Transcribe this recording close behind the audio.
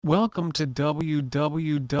Welcome to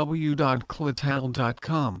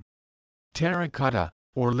www.clatile.com. Terracotta,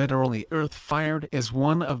 or literally earth-fired, is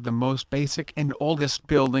one of the most basic and oldest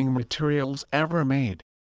building materials ever made.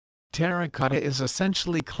 Terracotta is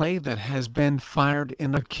essentially clay that has been fired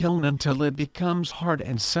in a kiln until it becomes hard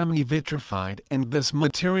and semi-vitrified, and this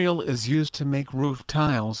material is used to make roof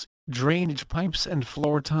tiles, drainage pipes and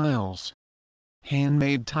floor tiles.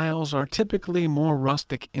 Handmade tiles are typically more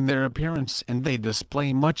rustic in their appearance and they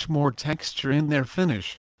display much more texture in their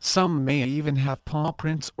finish. Some may even have paw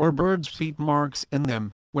prints or birds' feet marks in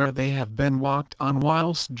them, where they have been walked on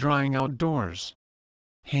whilst drying outdoors.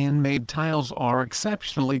 Handmade tiles are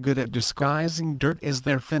exceptionally good at disguising dirt as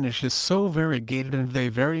their finish is so variegated, and they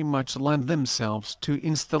very much lend themselves to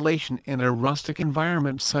installation in a rustic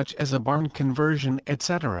environment such as a barn conversion,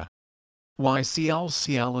 etc. Why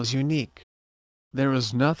CLCL is unique. There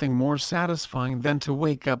is nothing more satisfying than to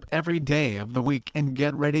wake up every day of the week and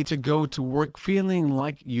get ready to go to work feeling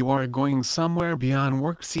like you are going somewhere beyond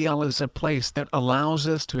work. CL is a place that allows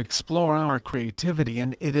us to explore our creativity,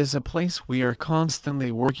 and it is a place we are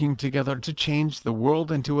constantly working together to change the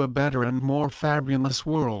world into a better and more fabulous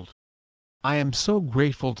world. I am so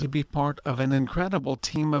grateful to be part of an incredible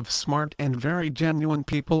team of smart and very genuine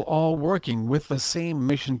people, all working with the same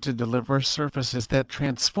mission to deliver services that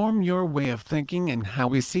transform your way of thinking and how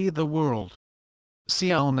we see the world.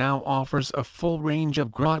 CL now offers a full range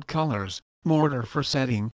of grout colors, mortar for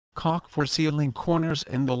setting, caulk for sealing corners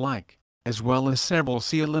and the like, as well as several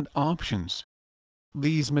sealant options.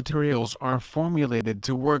 These materials are formulated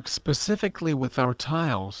to work specifically with our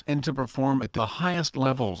tiles and to perform at the highest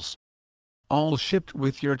levels. All shipped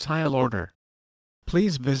with your tile order.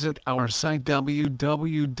 Please visit our site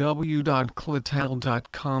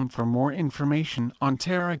www.clatile.com for more information on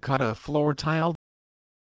terracotta floor tile.